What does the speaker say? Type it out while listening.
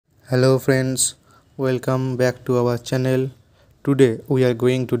Hello friends, welcome back to our channel. Today we are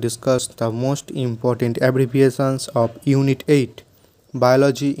going to discuss the most important abbreviations of Unit 8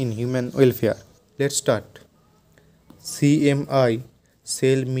 Biology in Human Welfare. Let's start. CMI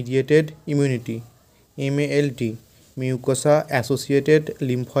Cell Mediated Immunity, MALT Mucosa Associated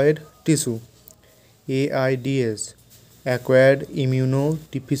Lymphoid Tissue, AIDS Acquired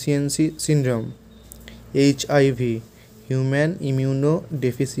Immunodeficiency Syndrome, HIV Human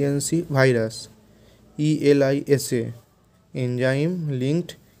Immunodeficiency Virus, ELISA Enzyme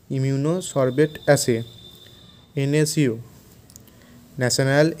Linked Immunosorbate Assay, NSU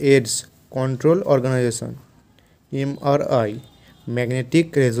National AIDS Control Organization, MRI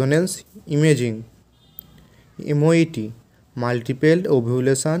Magnetic Resonance Imaging, MOET Multiple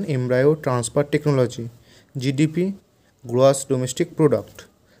Ovulation Embryo Transfer Technology, GDP Gross Domestic Product,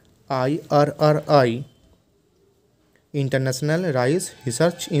 IRRI International Rice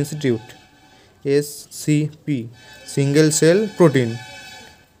Research Institute, SCP Single Cell Protein,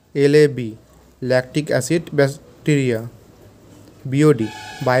 LAB Lactic Acid Bacteria, BOD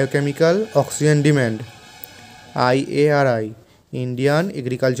Biochemical Oxygen Demand, IARI Indian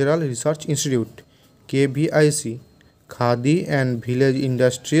Agricultural Research Institute, KVIC Khadi and Village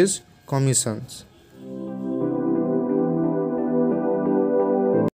Industries Commissions.